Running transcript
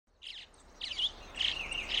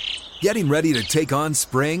Getting ready to take on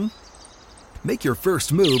spring? Make your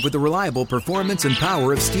first move with the reliable performance and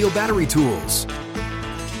power of Steel battery tools.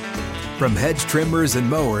 From hedge trimmers and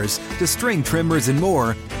mowers to string trimmers and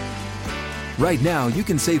more, right now you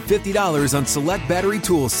can save $50 on select battery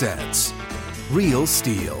tool sets. Real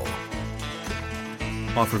Steel.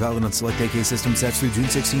 Offer valid on select AK system sets through June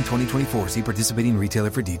 16, 2024. See participating retailer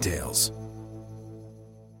for details.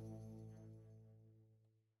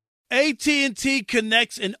 AT&T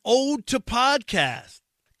connects an ode to podcast.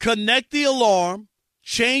 Connect the alarm,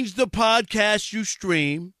 change the podcast you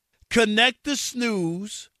stream, connect the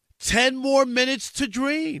snooze, 10 more minutes to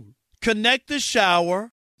dream. Connect the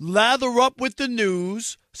shower, lather up with the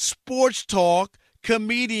news, sports talk,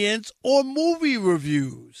 comedians, or movie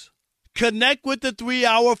reviews. Connect with the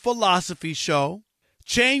 3-hour philosophy show.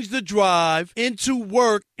 Change the drive into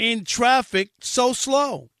work in traffic so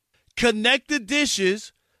slow. Connect the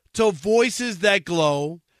dishes to voices that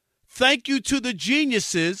glow. Thank you to the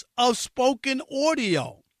geniuses of spoken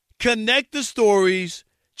audio. Connect the stories,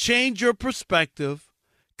 change your perspective.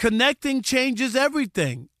 Connecting changes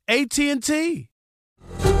everything. AT&T.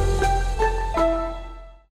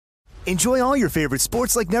 Enjoy all your favorite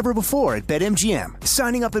sports like never before at BetMGM.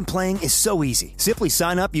 Signing up and playing is so easy. Simply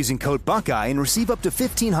sign up using code Buckeye and receive up to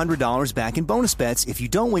 $1,500 back in bonus bets if you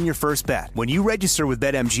don't win your first bet. When you register with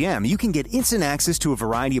BetMGM, you can get instant access to a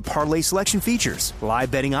variety of parlay selection features, live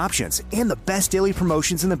betting options, and the best daily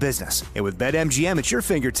promotions in the business. And with BetMGM at your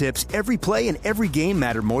fingertips, every play and every game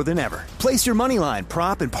matter more than ever. Place your moneyline,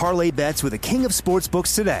 prop, and parlay bets with the king of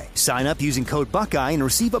sportsbooks today. Sign up using code Buckeye and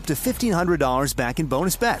receive up to $1,500 back in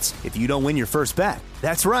bonus bets if you don't win your first bet.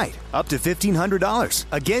 That's right, up to $1,500.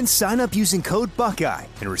 Again, sign up using code Buckeye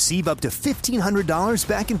and receive up to $1,500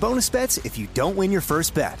 back in bonus bets if you don't win your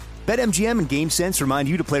first bet. BetMGM and GameSense remind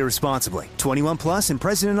you to play responsibly. 21 plus and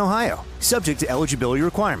present in Ohio. Subject to eligibility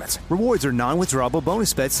requirements. Rewards are non-withdrawable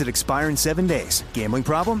bonus bets that expire in 7 days. Gambling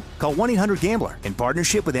problem? Call 1-800-GAMBLER in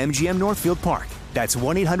partnership with MGM Northfield Park. That's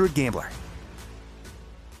 1-800-GAMBLER.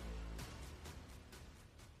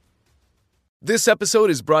 This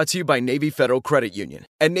episode is brought to you by Navy Federal Credit Union.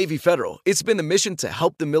 At Navy Federal, it's been the mission to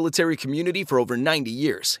help the military community for over 90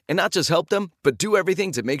 years. And not just help them, but do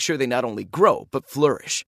everything to make sure they not only grow, but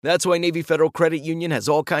flourish. That's why Navy Federal Credit Union has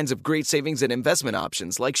all kinds of great savings and investment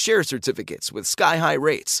options like share certificates with sky-high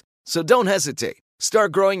rates. So don't hesitate.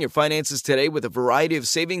 Start growing your finances today with a variety of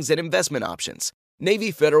savings and investment options.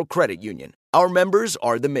 Navy Federal Credit Union. Our members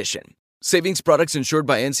are the mission. Savings products insured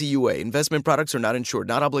by NCUA. Investment products are not insured,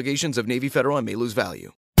 not obligations of Navy Federal and may lose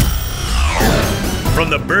value.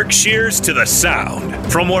 From the Berkshires to the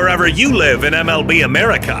Sound, from wherever you live in MLB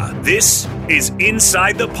America, this is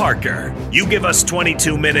Inside the Parker. You give us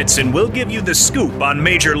 22 minutes and we'll give you the scoop on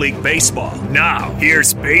Major League Baseball. Now,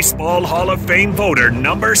 here's Baseball Hall of Fame voter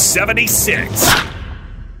number 76,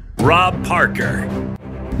 Rob Parker.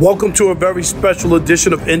 Welcome to a very special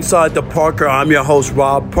edition of Inside the Parker. I'm your host,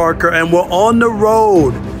 Rob Parker, and we're on the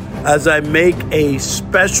road as I make a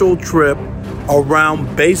special trip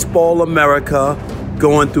around Baseball America,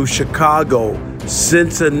 going through Chicago,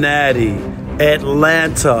 Cincinnati,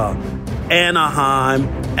 Atlanta, Anaheim,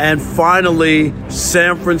 and finally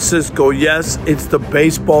San Francisco. Yes, it's the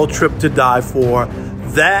baseball trip to die for.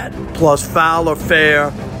 That plus Fowler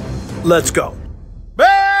Fair. Let's go.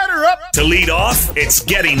 To lead off, it's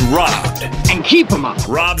Getting Robbed. And keep them up.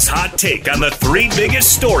 Rob's hot take on the 3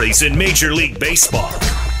 biggest stories in Major League Baseball.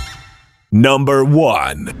 Number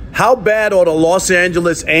 1. How bad are the Los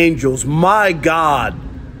Angeles Angels? My God.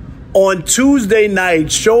 On Tuesday night,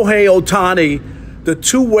 Shohei Ohtani, the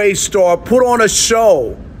two-way star, put on a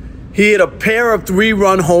show. He hit a pair of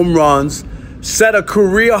 3-run home runs, set a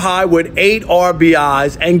career high with 8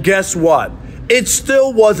 RBIs, and guess what? It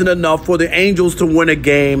still wasn't enough for the Angels to win a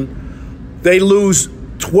game. They lose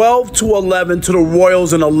 12-11 to the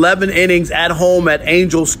Royals in 11 innings at home at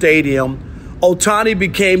Angel Stadium. Ohtani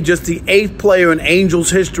became just the 8th player in Angels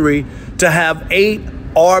history to have 8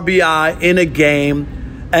 RBI in a game.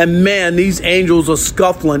 And man, these Angels are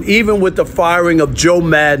scuffling. Even with the firing of Joe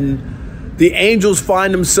Madden, the Angels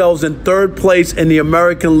find themselves in 3rd place in the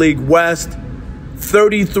American League West,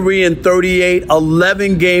 33-38,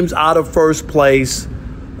 11 games out of 1st place.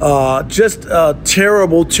 Just a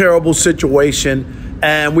terrible, terrible situation.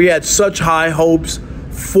 And we had such high hopes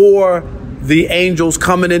for the Angels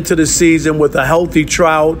coming into the season with a healthy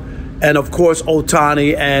Trout and, of course,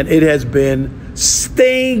 Ohtani. And it has been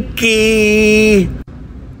stinky.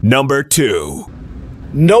 Number 2.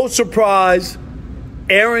 No surprise.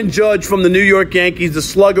 Aaron Judge from the New York Yankees, the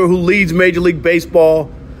slugger who leads Major League Baseball,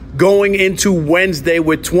 going into Wednesday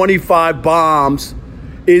with 25 bombs,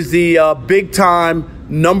 is the big-time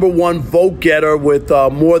number one vote getter with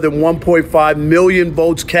more than 1.5 million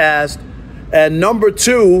votes cast. And number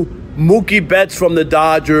two, Mookie Betts from the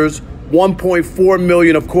Dodgers, 1.4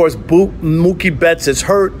 million. Of course, Mookie Betts is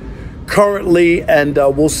hurt currently, and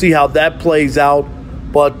we'll see how that plays out.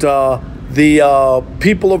 But the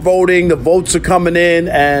people are voting, the votes are coming in,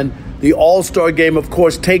 and the All-Star Game, of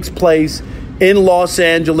course, takes place in Los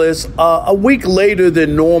Angeles a week later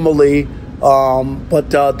than normally.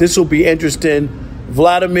 But this will be interesting.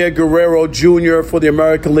 Vladimir Guerrero Jr. for the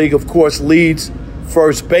American League, of course, leads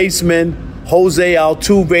first baseman. Jose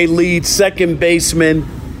Altuve leads second baseman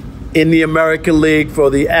in the American League for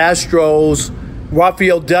the Astros.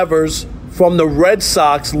 Rafael Devers from the Red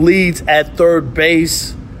Sox leads at third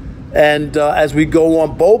base. And as we go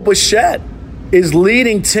on, Bo Bichette is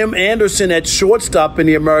leading Tim Anderson at shortstop in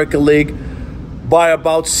the American League by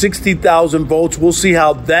about 60,000 votes. We'll see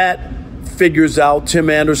how that figures out. Tim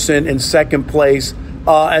Anderson in second place.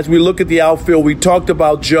 As we look at the outfield, we talked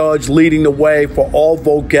about Judge leading the way for all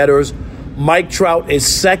vote getters. Mike Trout is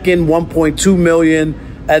second, 1.2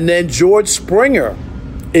 million. And then George Springer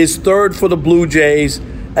is third for the Blue Jays.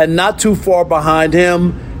 And not too far behind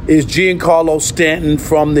him is Giancarlo Stanton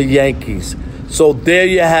from the Yankees. So there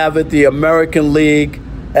you have it, the American League,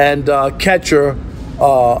 and catcher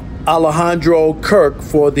Alejandro Kirk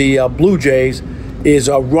for the Blue Jays is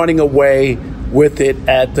running away with it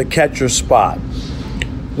at the catcher spot.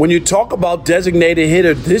 When you talk about designated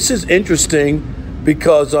hitter, this is interesting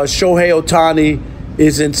because Shohei Ohtani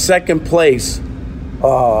is in second place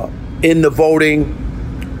in the voting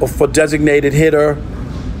for designated hitter.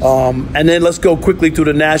 And then let's go quickly to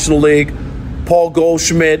the National League. Paul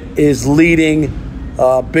Goldschmidt is leading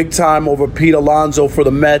big time over Pete Alonso for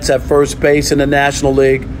the Mets at first base in the National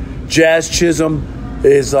League. Jazz Chisholm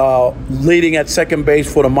is leading at second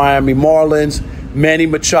base for the Miami Marlins. Manny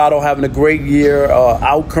Machado having a great year,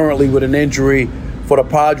 out currently with an injury for the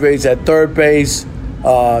Padres at third base.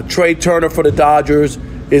 Trey Turner for the Dodgers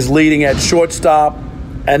is leading at shortstop.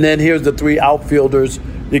 And then here's the three outfielders.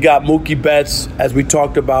 You got Mookie Betts, as we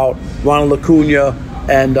talked about, Ronald Acuna,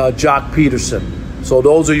 and Jock Peterson. So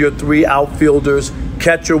those are your three outfielders.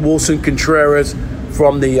 Catcher Wilson Contreras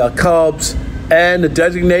from the Cubs, and the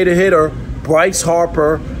designated hitter, Bryce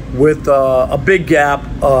Harper, with a big gap,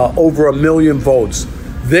 over 1 million votes.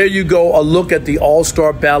 There you go, a look at the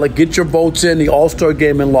All-Star ballot. Get your votes in, the All-Star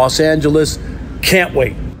Game in Los Angeles. Can't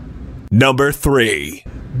wait. Number 3.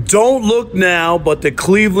 Don't look now, but the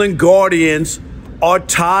Cleveland Guardians are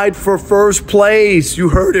tied for first place. You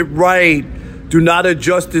heard it right. Do not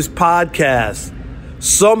adjust this podcast.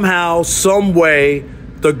 Somehow, some way,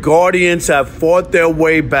 the Guardians have fought their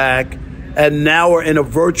way back and now are in a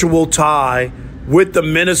virtual tie with the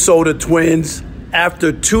Minnesota Twins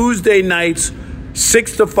after Tuesday night's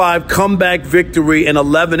 6-5 comeback victory in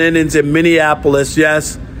 11 innings in Minneapolis.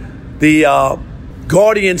 Yes, the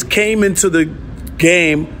Guardians came into the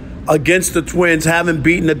game against the Twins, having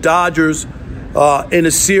beaten the Dodgers in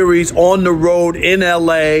a series on the road in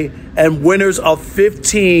L.A., and winners of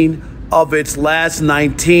 15 of its last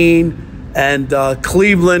 19. And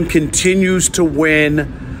Cleveland continues to win.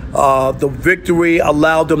 The victory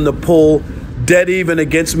allowed them to pull dead even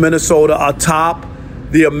against Minnesota atop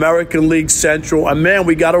the American League Central. And, man,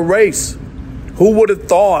 we got a race. Who would have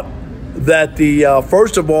thought that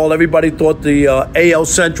first of all, everybody thought the AL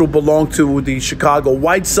Central belonged to the Chicago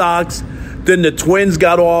White Sox. Then the Twins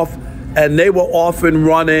got off, and they were off and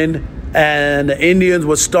running, and the Indians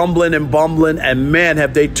were stumbling and bumbling, and, man,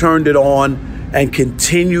 have they turned it on and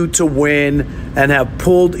continued to win and have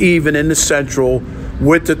pulled even in the Central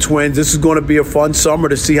with the Twins. This is going to be a fun summer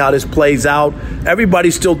to see how this plays out.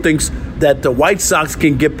 Everybody still thinks that the White Sox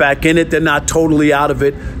can get back in it. They're not totally out of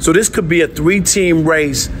it. So this could be a 3-team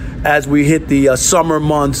race as we hit the summer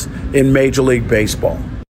months in Major League Baseball.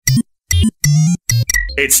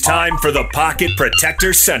 It's time for the Pocket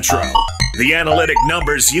Protector Central. The analytic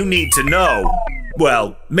numbers you need to know.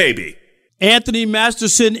 Well, maybe. Anthony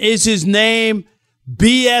Masterson is his name.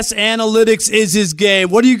 BS Analytics is his game.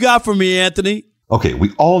 What do you got for me, Anthony? Okay,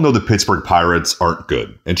 we all know the Pittsburgh Pirates aren't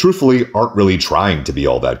good, and truthfully aren't really trying to be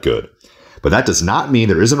all that good. But that does not mean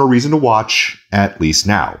there isn't a reason to watch, at least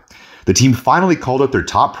now. The team finally called up their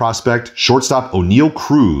top prospect, shortstop O'Neal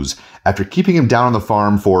Cruz, after keeping him down on the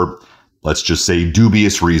farm for, let's just say,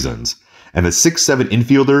 dubious reasons. And the 6'7"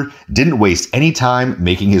 infielder didn't waste any time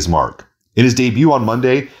making his mark. In his debut on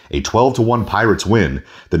Monday, a 12-1 Pirates win,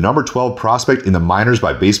 the number 12 prospect in the minors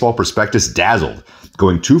by Baseball Prospectus dazzled,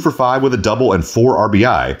 going 2 for 5 with a double and 4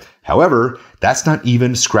 RBI. However, that's not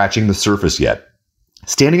even scratching the surface yet.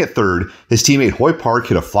 Standing at third, his teammate Hoy Park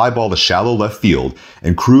hit a fly ball to shallow left field,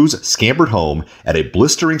 and Cruz scampered home at a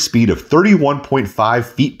blistering speed of 31.5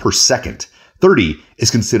 feet per second. 30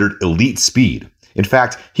 is considered elite speed. In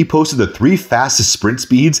fact, he posted the 3 fastest sprint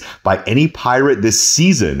speeds by any Pirate this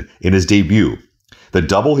season in his debut. The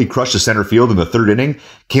double he crushed to center field in the third inning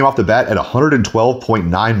came off the bat at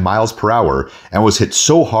 112.9 miles per hour and was hit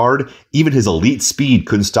so hard, even his elite speed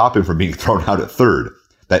couldn't stop him from being thrown out at third.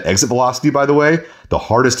 That exit velocity, by the way, the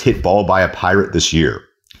hardest hit ball by a Pirate this year.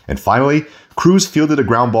 And finally, Cruz fielded a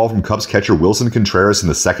ground ball from Cubs catcher Wilson Contreras in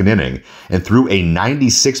the second inning and threw a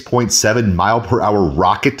 96.7 mile per hour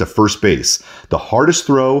rocket to first base, the hardest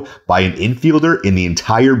throw by an infielder in the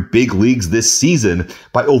entire big leagues this season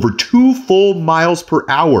by over 2 full miles per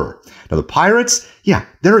hour. Now the Pirates, yeah,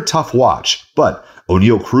 they're a tough watch, but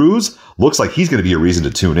Oneil Cruz looks like he's going to be a reason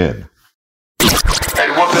to tune in.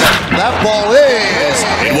 That ball is.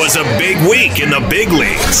 It was a big week in the big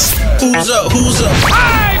leagues. Who's up?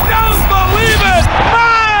 I don't believe it!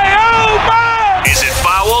 My, oh my! Is it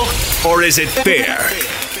foul or is it fair?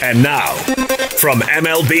 And now, from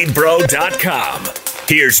MLBBro.com,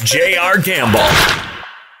 here's J.R. Gamble.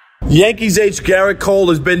 Yankees ace Gerrit Cole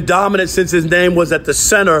has been dominant since his name was at the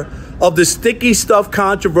center of the sticky stuff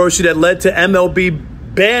controversy that led to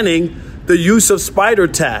MLB banning the use of spider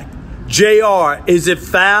tack. JR, is it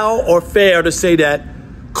foul or fair to say that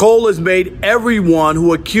Cole has made everyone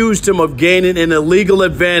who accused him of gaining an illegal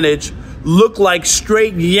advantage look like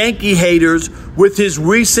straight Yankee haters with his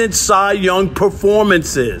recent Cy Young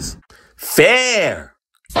performances? Fair.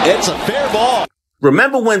 It's a fair ball.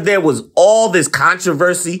 Remember when there was all this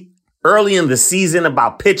controversy early in the season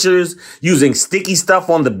about pitchers using sticky stuff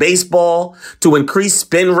on the baseball to increase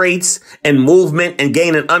spin rates and movement and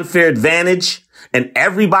gain an unfair advantage? And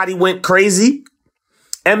everybody went crazy?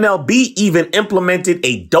 MLB even implemented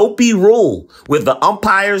a dopey rule where the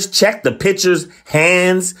umpires check the pitcher's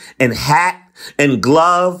hands and hat and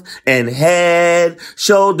glove and head,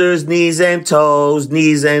 shoulders, knees and toes.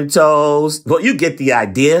 Well, you get the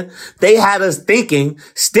idea. They had us thinking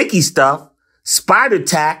sticky stuff, spider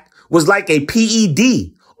tack, was like a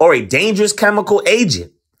PED or a dangerous chemical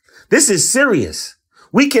agent. This is serious.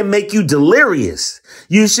 We can make you delirious.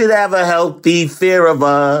 You should have a healthy fear of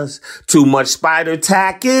us. Too much spider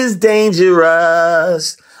tack is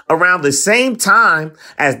dangerous. Around the same time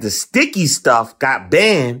as the sticky stuff got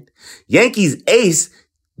banned, Yankees ace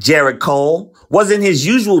Gerrit Cole wasn't his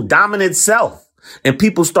usual dominant self, and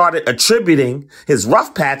people started attributing his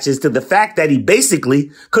rough patches to the fact that he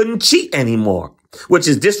basically couldn't cheat anymore, which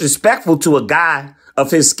is disrespectful to a guy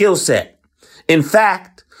of his skill set. In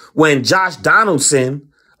fact, when Josh Donaldson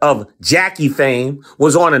of Jackie fame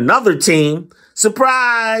was on another team,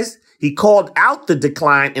 surprise, he called out the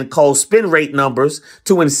decline in Cole's spin rate numbers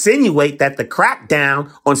to insinuate that the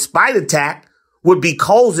crackdown on spider tack would be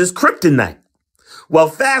Cole's kryptonite. Well,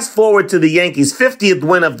 fast forward to the Yankees' 50th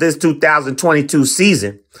win of this 2022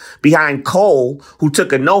 season, behind Cole, who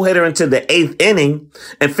took a no-hitter into the 8th inning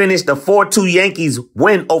and finished a 4-2 Yankees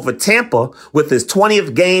win over Tampa with his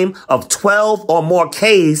 20th game of 12 or more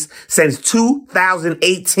Ks since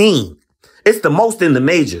 2018. It's the most in the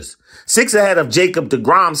majors, 6 ahead of Jacob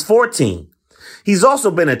deGrom's 14. He's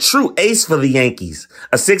also been a true ace for the Yankees,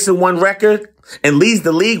 a 6-1 record, and leads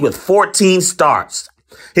the league with 14 starts.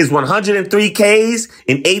 His 103 Ks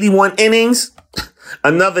in 81 innings,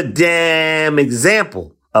 another damn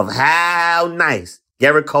example of how nice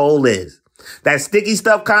Gerrit Cole is. That sticky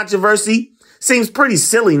stuff controversy seems pretty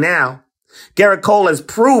silly now. Gerrit Cole has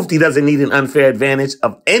proved he doesn't need an unfair advantage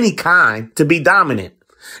of any kind to be dominant.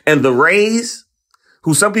 And the Rays,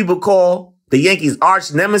 who some people call the Yankees'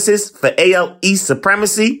 arch nemesis for AL East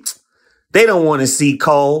supremacy, they don't want to see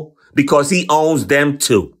Cole because he owns them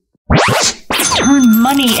too. Turn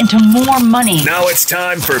money into more money. Now it's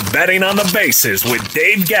time for Betting on the Bases with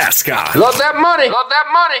Dave Gascon. Love that money. Love that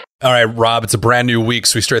money. All right, Rob, it's a brand new week,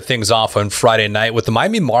 so we start things off on Friday night with the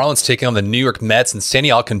Miami Marlins taking on the New York Mets, and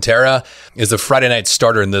Sandy Alcantara is the Friday night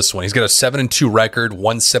starter in this one. He's got a 7-2 record,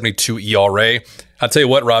 1.72 ERA. I'll tell you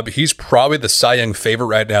what, Rob, he's probably the Cy Young favorite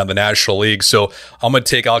right now in the National League, so I'm going to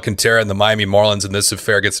take Alcantara and the Miami Marlins in this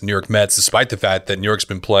affair against the New York Mets, despite the fact that New York's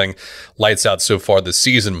been playing lights out so far this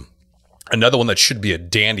season. Another one that should be a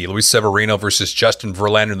dandy, Luis Severino versus Justin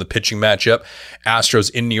Verlander in the pitching matchup. Astros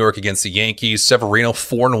in New York against the Yankees. Severino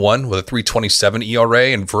 4-1 with a 3.27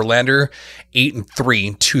 ERA, and Verlander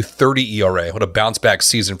 8-3, 2.30 ERA. What a bounce back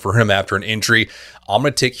season for him after an injury. I'm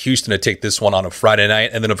going to take Houston to take this one on a Friday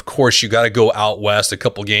night. And then, of course, you got to go out west. A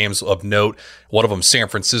couple games of note. One of them, San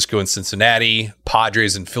Francisco and Cincinnati,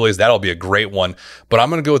 Padres and Phillies. That'll be a great one. But I'm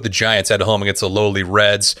going to go with the Giants at home against the lowly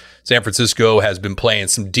Reds. San Francisco has been playing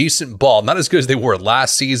some decent ball. Not as good as they were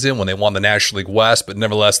last season when they won the National League West, but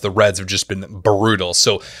nevertheless, the Reds have just been brutal.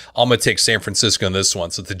 So I'm going to take San Francisco in this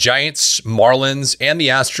one. So the Giants, Marlins, and the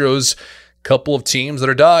Astros, couple of teams that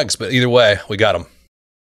are dogs. But either way, we got them.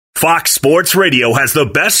 Fox Sports Radio has the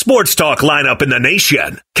best sports talk lineup in the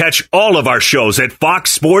nation. Catch all of our shows at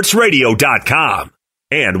foxsportsradio.com.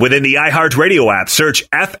 And within the iHeartRadio app, search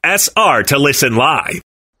FSR to listen live.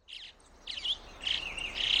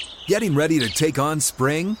 Getting ready to take on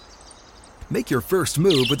spring? Make your first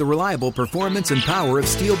move with the reliable performance and power of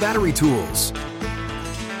Steel battery tools.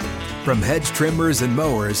 From hedge trimmers and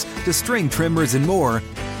mowers to string trimmers and more,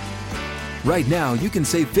 right now you can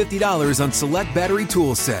save $50 on select battery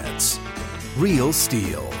tool sets. Real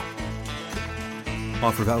Steel.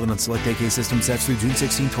 Offer valid on select AK system sets through June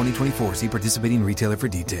 16, 2024. See participating retailer for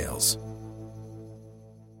details.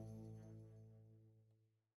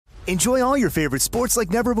 Enjoy all your favorite sports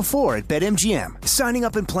like never before at BetMGM. Signing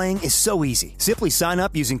up and playing is so easy. Simply sign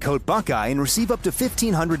up using code Buckeye and receive up to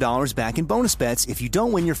 $1,500 back in bonus bets if you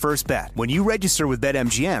don't win your first bet. When you register with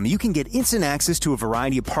BetMGM, you can get instant access to a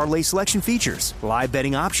variety of parlay selection features, live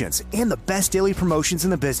betting options, and the best daily promotions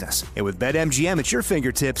in the business. And with BetMGM at your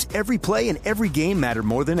fingertips, every play and every game matter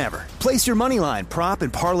more than ever. Place your moneyline, prop,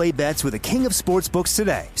 and parlay bets with the king of sportsbooks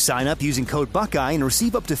today. Sign up using code Buckeye and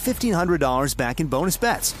receive up to $1,500 back in bonus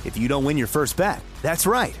bets if you don't win your first bet. That's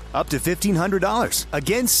right, up to $1,500.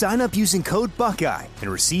 Again, sign up using code Buckeye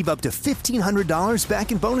and receive up to $1,500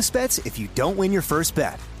 back in bonus bets if you don't win your first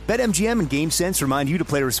bet. BetMGM and GameSense remind you to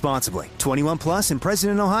play responsibly. 21 plus and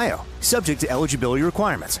present in Ohio. Subject to eligibility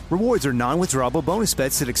requirements. Rewards are non-withdrawable bonus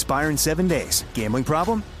bets that expire in 7 days. Gambling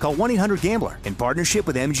problem? Call 1-800-GAMBLER in partnership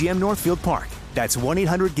with MGM Northfield Park. That's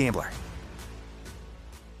 1-800-GAMBLER.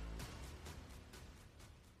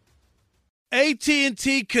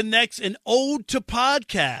 AT&T connects an ode to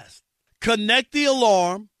podcast. Connect the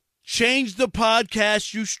alarm, change the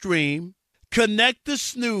podcast you stream, connect the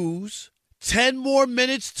snooze, 10 more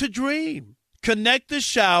minutes to dream. Connect the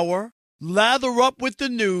shower, lather up with the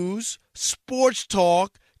news, sports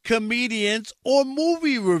talk, comedians, or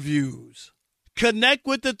movie reviews. Connect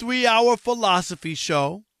with the 3-hour philosophy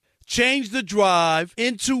show. Change the drive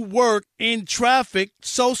into work in traffic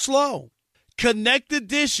so slow. Connect the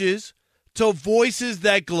dishes to voices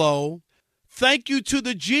that glow. Thank you to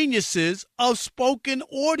the geniuses of spoken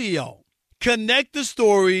audio. Connect the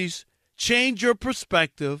stories, change your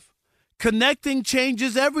perspective. Connecting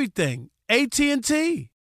changes everything. AT&T.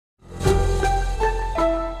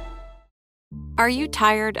 Are you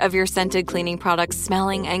tired of your scented cleaning products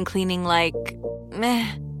smelling and cleaning like meh?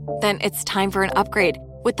 Then it's time for an upgrade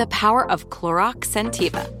with the power of Clorox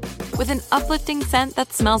Scentiva. With an uplifting scent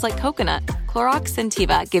that smells like coconut, Clorox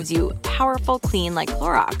Scentiva gives you powerful clean like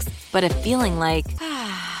Clorox, but a feeling like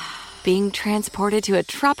being transported to a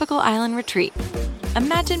tropical island retreat.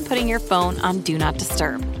 Imagine putting your phone on Do Not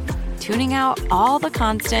Disturb, tuning out all the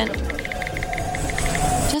constant,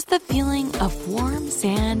 just the feeling of warm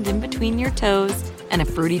sand in between your toes and a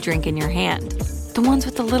fruity drink in your hand. The ones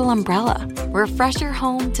with the little umbrella. Refresh your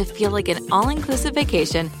home to feel like an all-inclusive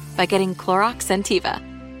vacation by getting Clorox Scentiva.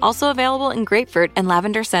 Also available in grapefruit and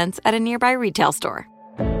lavender scents at a nearby retail store.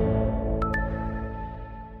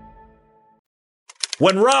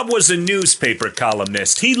 When Rob was a newspaper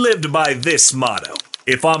columnist, he lived by this motto: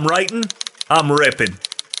 if I'm writing, I'm ripping.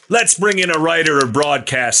 Let's bring in a writer or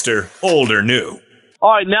broadcaster, old or new.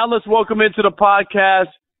 All right, now let's welcome into the podcast.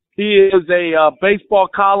 He is a baseball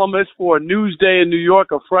columnist for Newsday in New York,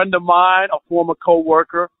 a friend of mine, a former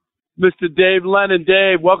co-worker, Mr. Dave Lennon.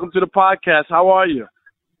 Dave, welcome to the podcast. How are you?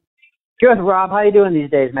 Good, Rob. How you doing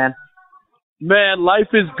these days, man? Man, life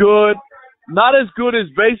is good. Not as good as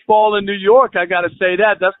baseball in New York, I got to say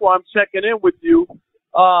that. That's why I'm checking in with you.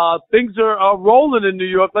 Things are rolling in New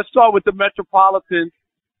York. Let's start with the Metropolitans.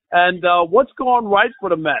 And what's going right for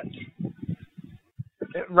the Mets?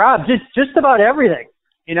 Rob, just about everything.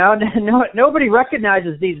 You know, nobody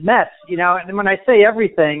recognizes these Mets. You know, and when I say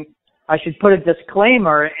everything, I should put a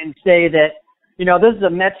disclaimer and say that, you know, this is a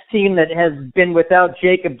Mets team that has been without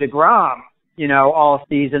Jacob deGrom, you know, all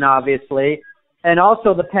season, obviously, and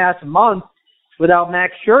also the past month without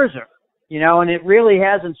Max Scherzer, you know, and it really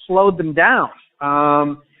hasn't slowed them down.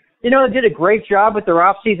 You know, they did a great job with their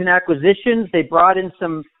off-season acquisitions. They brought in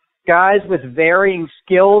some guys with varying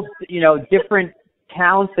skills, you know, different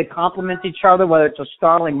talents that complement each other, whether it's a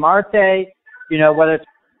Starling Marte, you know, whether it's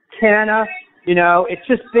Canna, you know, it's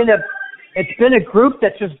just been it's been a group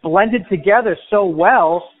that's just blended together so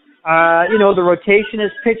well. The rotation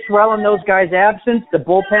has pitched well in those guys' absence. The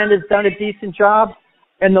bullpen has done a decent job.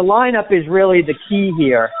 And the lineup is really the key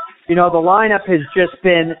here. The lineup has just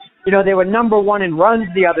been, they were number one in runs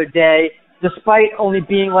the other day, despite only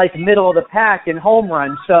being like middle of the pack in home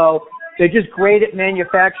runs. So they're just great at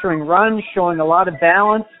manufacturing runs, showing a lot of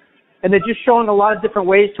balance, and they're just showing a lot of different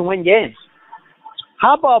ways to win games.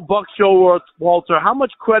 How about Buck Showalter? How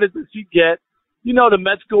much credit does he get? The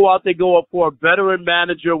Mets go out, they go up for a veteran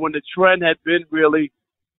manager when the trend had been really,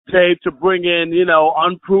 Dave, to bring in,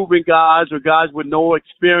 unproven guys or guys with no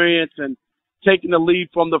experience and taking the lead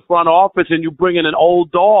from the front office, and you bring in an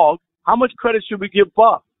old dog. How much credit should we give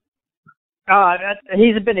Buck?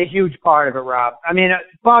 He's been a huge part of it, Rob. I mean,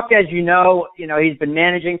 Buck, as you know, he's been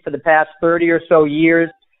managing for the past 30 or so years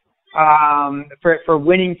for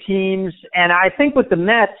winning teams. And I think with the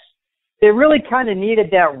Mets, they really kind of needed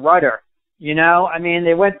that rudder. I mean,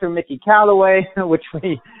 they went through Mickey Callaway, which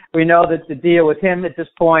we know that the deal with him at this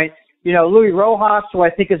point. Luis Rojas, who I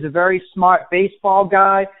think is a very smart baseball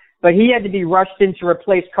guy, but he had to be rushed in to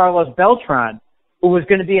replace Carlos Beltran, who was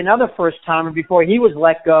going to be another first-timer before he was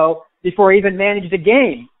let go, before he even managed a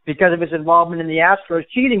game because of his involvement in the Astros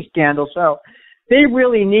cheating scandal. So they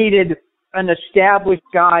really needed an established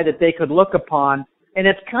guy that they could look upon. And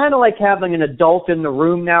it's kind of like having an adult in the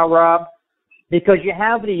room now, Rob, because you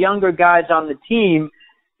have the younger guys on the team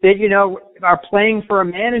that, are playing for a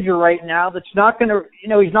manager right now that's not going to,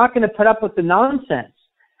 he's not going to put up with the nonsense.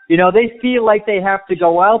 They feel like they have to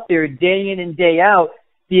go out there day in and day out.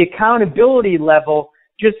 The accountability level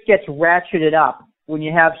just gets ratcheted up when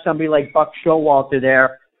you have somebody like Buck Showalter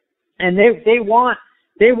there. And they want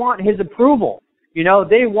his approval.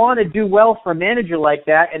 They want to do well for a manager like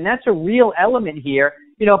that, and that's a real element here.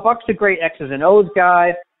 Buck's a great X's and O's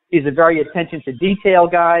guy. He's a very attention-to-detail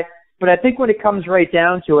guy. But I think when it comes right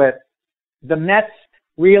down to it, the Mets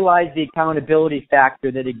realize the accountability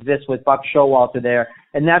factor that exists with Buck Showalter there,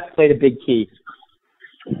 and that's played a big key.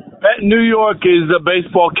 New York is the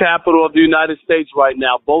baseball capital of the United States right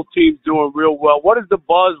now. Both teams doing real well. What is the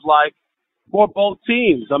buzz like for both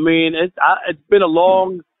teams? I mean, it's been a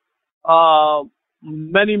long,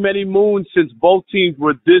 many moons since both teams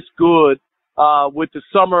were this good with the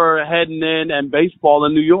summer heading in and baseball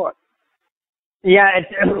in New York. Yeah,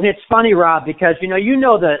 it's funny, Rob, because,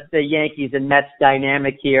 the Yankees and Mets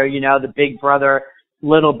dynamic here, the big brother,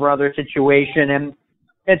 little brother situation. And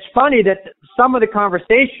it's funny that some of the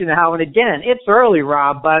conversation now, and again, it's early,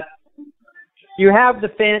 Rob, but you have the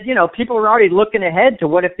fans, people are already looking ahead to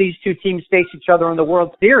what if these two teams face each other in the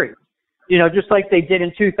World Series, just like they did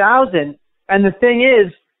in 2000. And the thing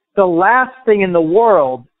is, the last thing in the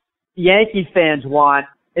world Yankee fans want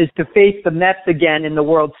is to face the Mets again in the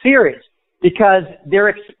World Series because they're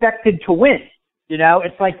expected to win.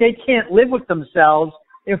 It's like they can't live with themselves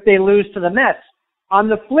if they lose to the Mets. On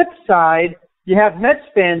the flip side, you have Mets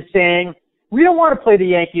fans saying, we don't want to play the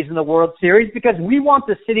Yankees in the World Series because we want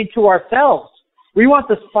the city to ourselves. We want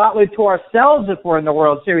the spotlight to ourselves if we're in the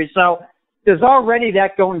World Series. So there's already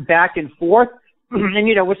that going back and forth.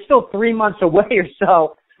 And, we're still 3 months away or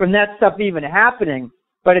so from that stuff even happening.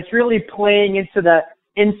 But it's really playing into the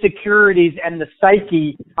insecurities and the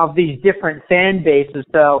psyche of these different fan bases.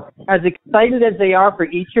 So as excited as they are for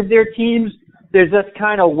each of their teams, there's this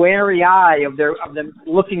kind of wary eye of them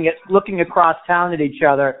looking across town at each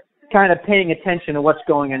other, kind of paying attention to what's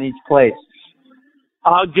going on in each place.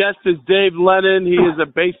 Our guest is Dave Lennon. He is a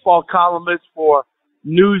baseball columnist for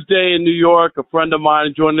Newsday in New York, a friend of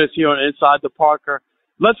mine joining us here on Inside the Parker.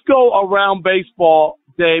 Let's go around baseball,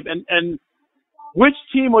 Dave, and which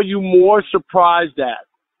team are you more surprised at?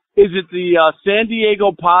 Is it the San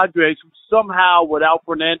Diego Padres, who somehow, without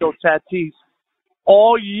Fernando Tatis,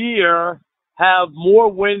 all year have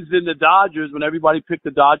more wins than the Dodgers when everybody picked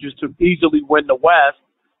the Dodgers to easily win the West?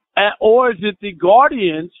 Or is it the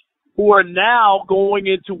Guardians, who are now going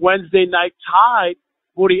into Wednesday night tied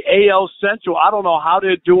for the AL Central? I don't know how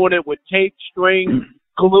they're doing it with tape, string,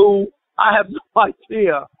 glue. I have no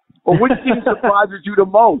idea. But which team surprises you the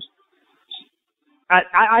most?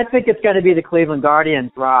 I think it's going to be the Cleveland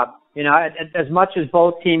Guardians, Rob. As much as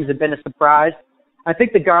both teams have been a surprise, I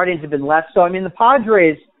think the Guardians have been less so. I mean, the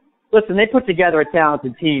Padres, listen, they put together a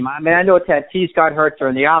talented team. I mean, I know Tatis got hurt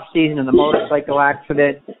during the offseason and the motorcycle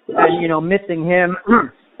accident, and, missing him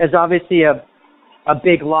is obviously a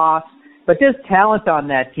big loss. But there's talent on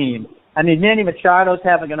that team. I mean, Manny Machado's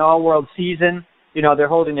having an all-world season. They're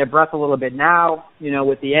holding their breath a little bit now,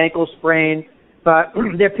 with the ankle sprain. But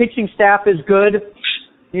their pitching staff is good.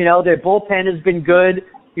 Their bullpen has been good.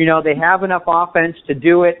 They have enough offense to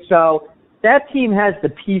do it. So that team has the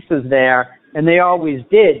pieces there, and they always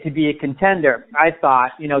did, to be a contender, I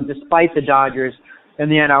thought, despite the Dodgers in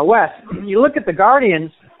the NL West. You look at the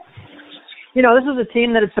Guardians, this is a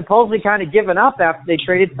team that had supposedly kind of given up after they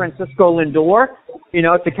traded Francisco Lindor,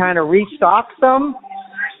 to kind of restock some.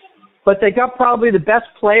 But they got probably the best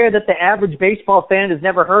player that the average baseball fan has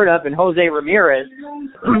never heard of in Jose Ramirez,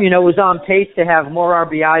 was on pace to have more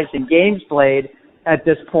RBIs than games played at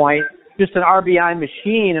this point. Just an RBI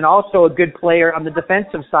machine, and also a good player on the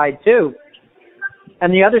defensive side too.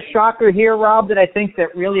 And the other shocker here, Rob, that I think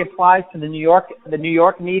that really applies to the New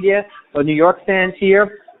York media or New York fans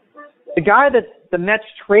here, the guy that the Mets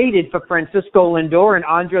traded for Francisco Lindor and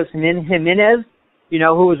Andres Jimenez,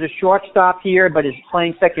 who was a shortstop here but is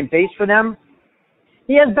playing second base for them,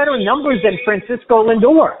 he has better numbers than Francisco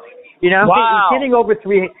Lindor. Wow.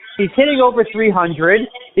 He's hitting over 300.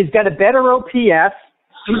 He's got a better OPS.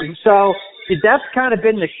 So that's kind of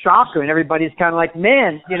been the shocker, and everybody's kind of like,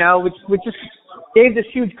 man, we just gave this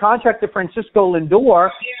huge contract to Francisco Lindor,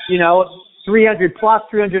 $300 plus,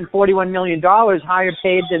 $341 million, higher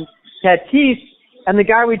paid than Tatis, and the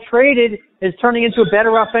guy we traded is turning into a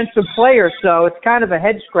better offensive player, so it's kind of a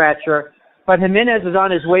head scratcher. But Jimenez is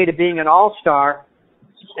on his way to being an all-star,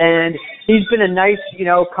 and he's been a nice,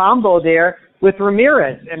 combo there with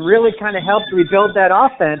Ramirez, and really kind of helped rebuild that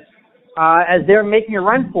offense as they're making a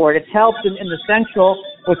run for it. It's helped in the Central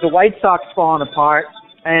with the White Sox falling apart,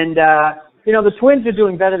 and the Twins are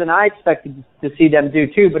doing better than I expected to see them do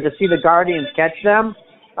too. But to see the Guardians catch them,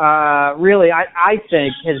 really, I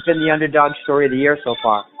think has been the underdog story of the year so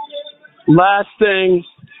far. Last thing,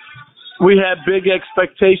 we had big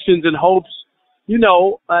expectations and hopes,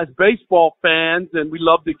 as baseball fans, and we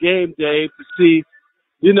love the game, Dave, to see,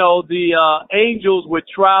 the Angels with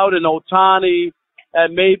Trout and Ohtani,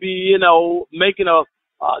 and maybe, making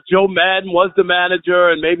Joe Madden was the manager,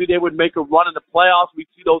 and maybe they would make a run in the playoffs. We'd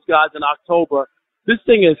see those guys in October. This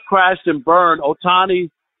thing has crashed and burned.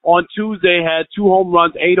 Ohtani on Tuesday had 2 home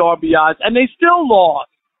runs, 8 RBIs, and they still lost.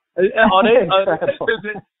 Are they?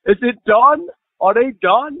 Is it done? Are they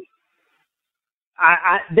done?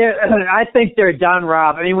 I think they're done,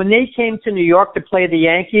 Rob. I mean, when they came to New York to play the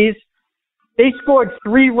Yankees, they scored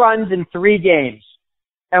 3 runs in 3 games.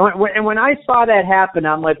 And when I saw that happen,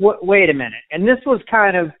 I'm like, wait a minute. And this was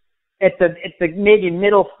kind of at the maybe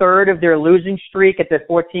middle third of their losing streak, at the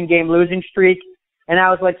 14-game losing streak. And I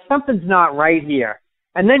was like, something's not right here.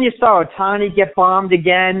 And then you saw Ohtani get bombed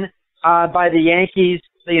again by the Yankees.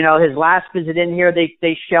 His last visit in here,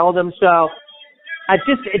 they shelled him. So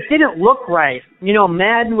it didn't look right.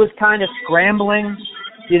 Madden was kind of scrambling.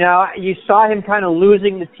 You saw him kind of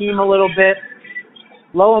losing the team a little bit.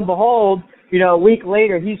 Lo and behold, a week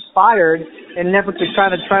later he's fired in an effort to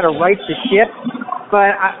kind of try to right the ship.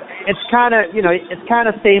 But it's kind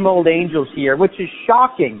of same old Angels here, which is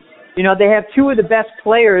shocking. They have 2 of the best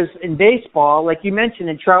players in baseball, like you mentioned,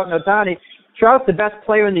 in Trout and Ohtani. Trout's the best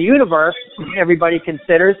player in the universe, everybody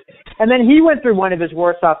considers. And then he went through one of his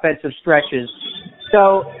worst offensive stretches.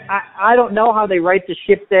 So I don't know how they right the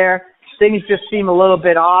ship there. Things just seem a little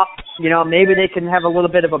bit off. Maybe they can have a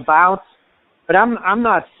little bit of a bounce. But I'm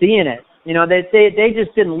not seeing it. They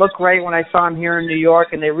just didn't look right when I saw them here in New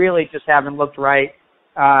York, and they really just haven't looked right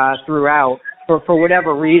throughout. For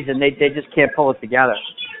whatever reason, they just can't pull it together.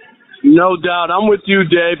 No doubt. I'm with you,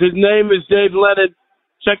 Dave. His name is Dave Leonard.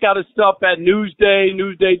 Check out his stuff at Newsday,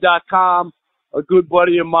 newsday.com. A good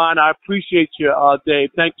buddy of mine. I appreciate you, Dave.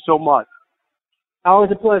 Thank you so much.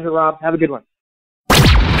 Always a pleasure, Rob. Have a good one.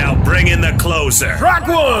 Now bring in the closer. Strike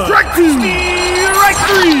 1. Strike 2. Strike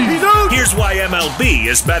 3. Here's why MLB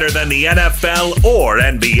is better than the NFL or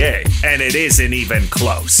NBA, and it isn't even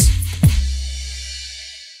close.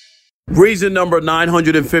 Reason number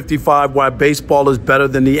 955 why baseball is better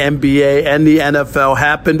than the NBA and the NFL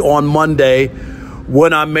happened on Monday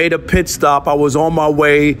when I made a pit stop. I was on my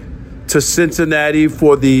way to Cincinnati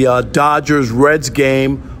for the Dodgers-Reds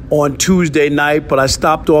game on Tuesday night, but I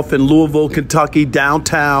stopped off in Louisville, Kentucky,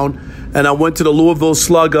 downtown, and I went to the Louisville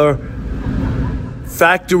Slugger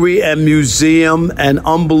Factory and Museum, and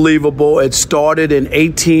unbelievable. It started in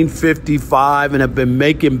 1855 and have been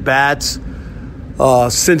making bats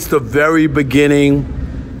since the very beginning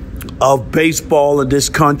of baseball in this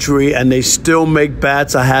country, and they still make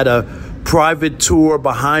bats. I had a private tour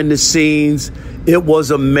behind the scenes. It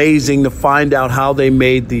was amazing to find out how they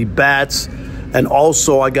made the bats. And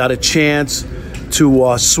also I got a chance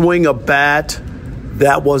to swing a bat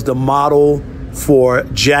that was the model for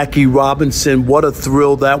Jackie Robinson. What a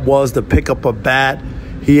thrill that was to pick up a bat.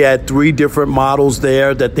 He had 3 different models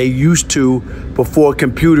there that they used to before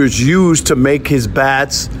computers used to make his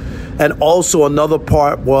bats. And also another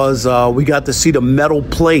part was we got to see the metal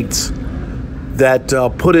plates that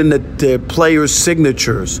put in the players'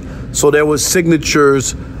 signatures. So there was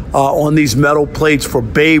signatures on these metal plates for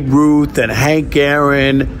Babe Ruth and Hank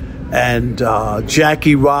Aaron and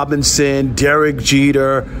Jackie Robinson, Derek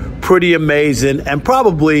Jeter. Pretty amazing. And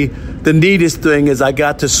probably the neatest thing is I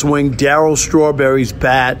got to swing Darryl Strawberry's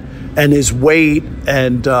bat and his weight,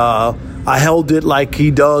 and I held it like he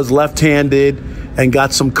does, left-handed, and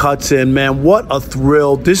got some cuts in. Man, what a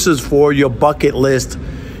thrill. This is for your bucket list.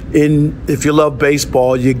 If you love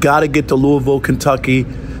baseball, you got to get to Louisville, Kentucky,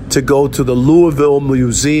 to go to the Louisville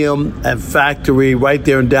Museum and Factory right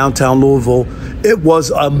there in downtown Louisville. It was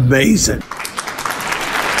amazing.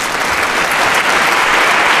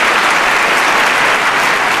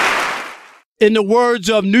 In the words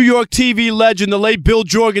of New York TV legend, the late Bill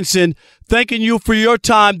Jorgensen, thanking you for your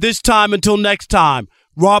time this time until next time.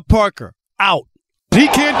 Rob Parker, out. He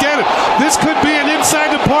can't get it. This could be an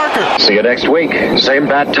inside to Parker. See you next week. Same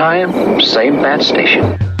bat time, same bat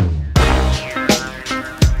station.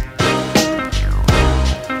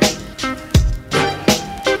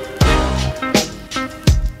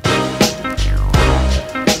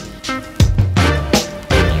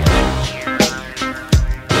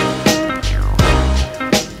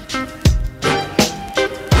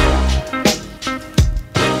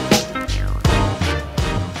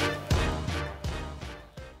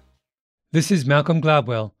 This is Malcolm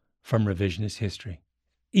Gladwell from Revisionist History.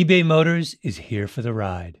 eBay Motors is here for the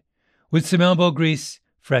ride. With some elbow grease,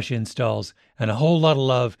 fresh installs, and a whole lot of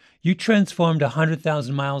love, you transformed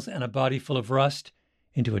 100,000 miles and a body full of rust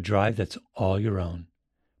into a drive that's all your own.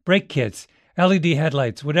 Brake kits, LED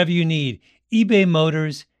headlights, whatever you need, eBay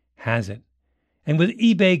Motors has it. And with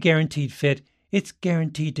eBay Guaranteed Fit, it's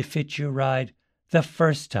guaranteed to fit your ride the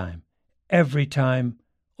first time, every time,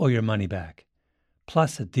 or your money back.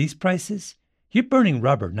 Plus, at these prices, you're burning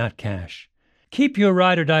rubber, not cash. Keep your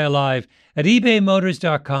ride or die alive at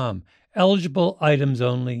ebaymotors.com. Eligible items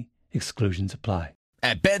only. Exclusions apply.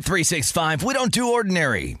 At Bet365, we don't do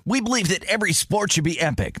ordinary. We believe that every sport should be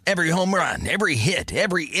epic. Every home run, every hit,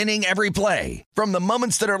 every inning, every play. From the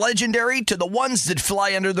moments that are legendary to the ones that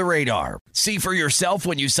fly under the radar. See for yourself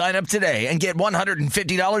when you sign up today and get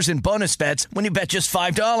 $150 in bonus bets when you bet just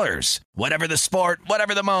 $5. Whatever the sport,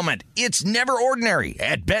 whatever the moment, it's never ordinary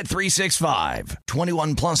at Bet365.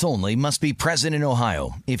 21 plus only. Must be present in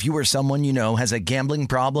Ohio. If you or someone you know has a gambling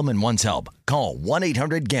problem and wants help, call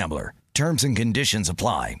 1-800-GAMBLER. Terms and conditions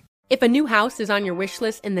apply. If a new house is on your wish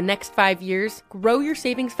list in the next 5 years, grow your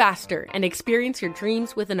savings faster and experience your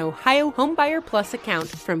dreams with an Ohio Homebuyer Plus account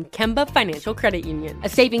from Kemba Financial Credit Union. A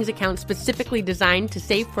savings account specifically designed to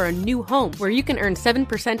save for a new home, where you can earn 7%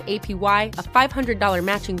 APY, a $500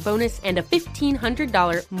 matching bonus, and a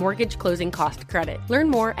 $1,500 mortgage closing cost credit. Learn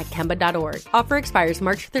more at Kemba.org. Offer expires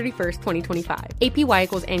March 31st, 2025. APY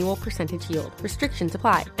equals annual percentage yield. Restrictions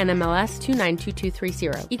apply. NMLS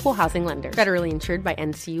 292230. Equal housing lender. Federally insured by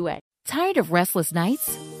NCUA. Tired of restless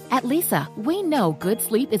nights? At Leesa, we know good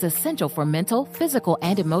sleep is essential for mental, physical,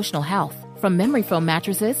 and emotional health. From memory foam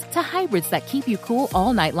mattresses to hybrids that keep you cool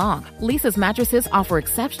all night long, Leesa's mattresses offer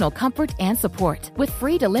exceptional comfort and support with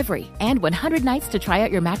free delivery and 100 nights to try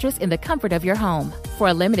out your mattress in the comfort of your home. For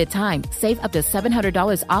a limited time, save up to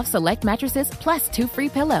 $700 off select mattresses plus 2 free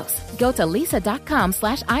pillows. Go to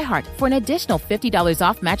leesa.com/iHeart for an additional $50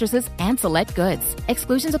 off mattresses and select goods.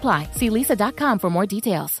 Exclusions apply. See leesa.com for more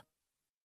details.